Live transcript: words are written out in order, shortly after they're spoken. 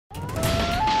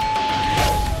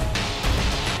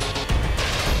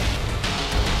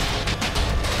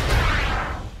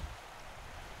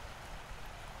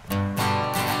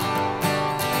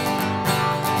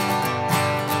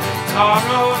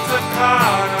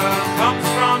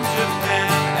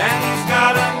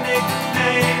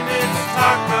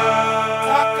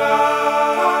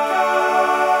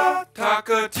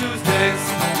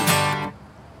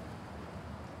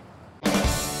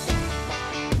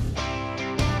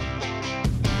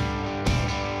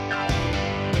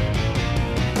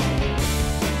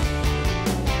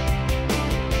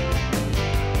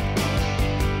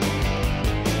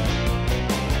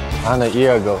And a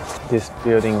year ago, this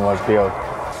building was built.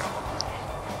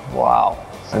 Wow.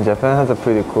 And Japan has a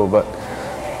pretty cool, but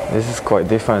this is quite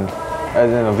different. As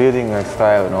in a building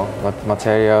style,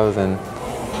 materials, and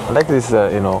I like this,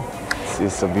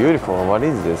 it's so beautiful. What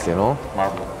is this,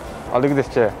 Marble. Oh, look at this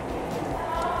chair.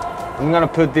 I'm gonna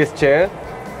put this chair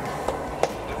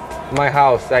in my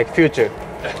house, like future.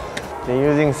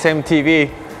 They're using same TV.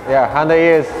 Yeah, 100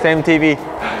 years, same TV.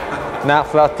 Not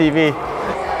flat TV.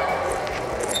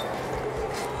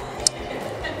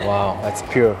 Wow, that's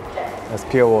pure. That's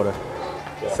pure water.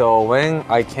 So when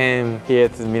I came here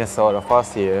to Minnesota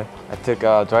first year, I took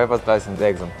a driver's license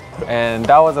exam. And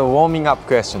that was a warming up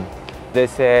question. They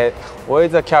said, what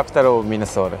is the capital of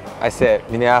Minnesota? I said,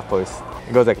 Minneapolis.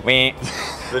 It goes like, meh.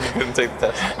 Then you couldn't take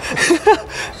the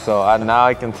test. So now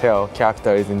I can tell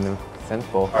capital is in the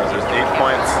Central. Alright, there's 8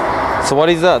 points. So what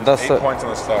is that? That's 8 points on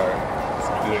the star.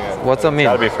 What's that mean?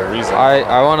 It's gotta be for a reason.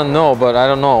 I want to know, but I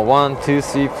don't know. 1, 2,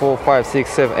 3, 4, 5, 6,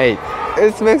 7, 8.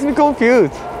 It makes me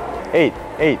confused. 8.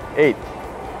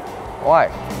 Why?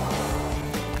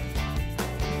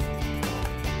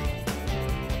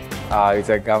 Is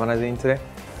that governor's in today?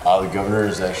 The governor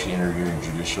is actually interviewing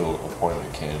judicial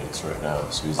appointment candidates right now,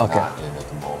 so he's not in at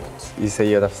the moment. You say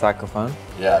you're the soccer fan?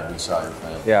 Yeah, big soccer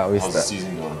fan. Yeah, How's the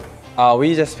season going?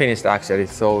 We just finished actually,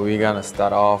 so we're gonna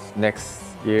start off next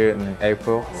year in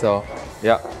April. So,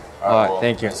 yeah. All right, well,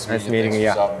 thank you. Nice meeting you.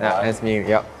 Yeah, nice meeting you.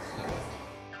 Yeah.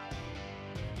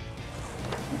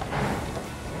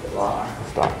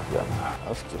 Stop. Yeah.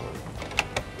 That's good.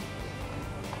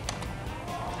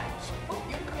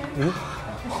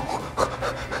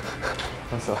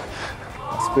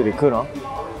 That's pretty cool, huh?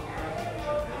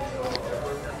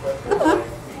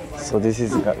 So this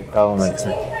is government.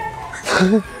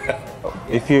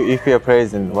 If you're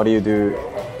president, what do you do?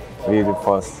 What do you do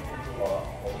first?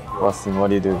 First thing, what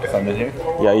do you do? If I'm in here?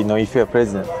 Yeah, if you're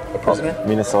president. A president?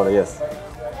 Minnesota, yes.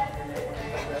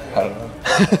 I don't know.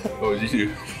 What would you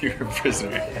do if you were a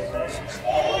prisoner?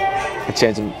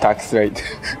 Change tax rate.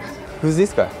 Who's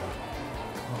this guy?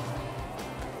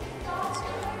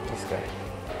 This guy.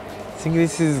 I think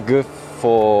this is good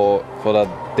for the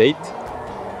date.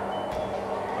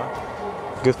 Huh?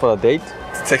 Good for the date?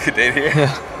 To take a date here?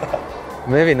 Yeah.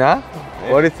 Maybe not.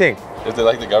 Yeah. What do you think? If they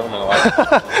like the government a lot.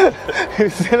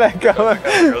 If they like government.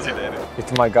 Girls you dated.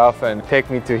 If my girlfriend take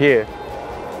me to here,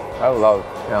 I would love it.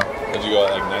 Yeah. Would you go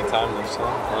at like nighttime,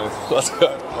 lunchtime? Let's go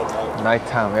at night.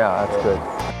 Nighttime, yeah, that's good.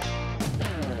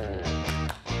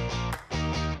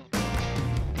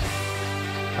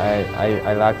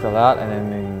 I liked a lot, and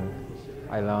then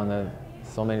I learned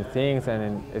so many things, and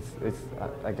then it's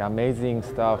like amazing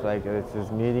stuff. Like it's this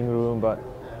meeting room, but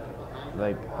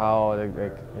like how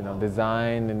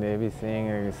design and everything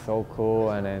is so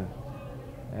cool, and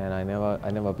I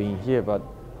never been here, but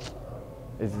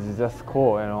it's just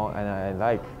cool, and I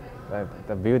like that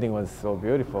the building was so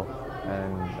beautiful,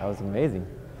 and that was amazing.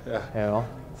 Yeah.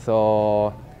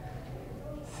 So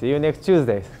see you next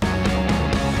Tuesday.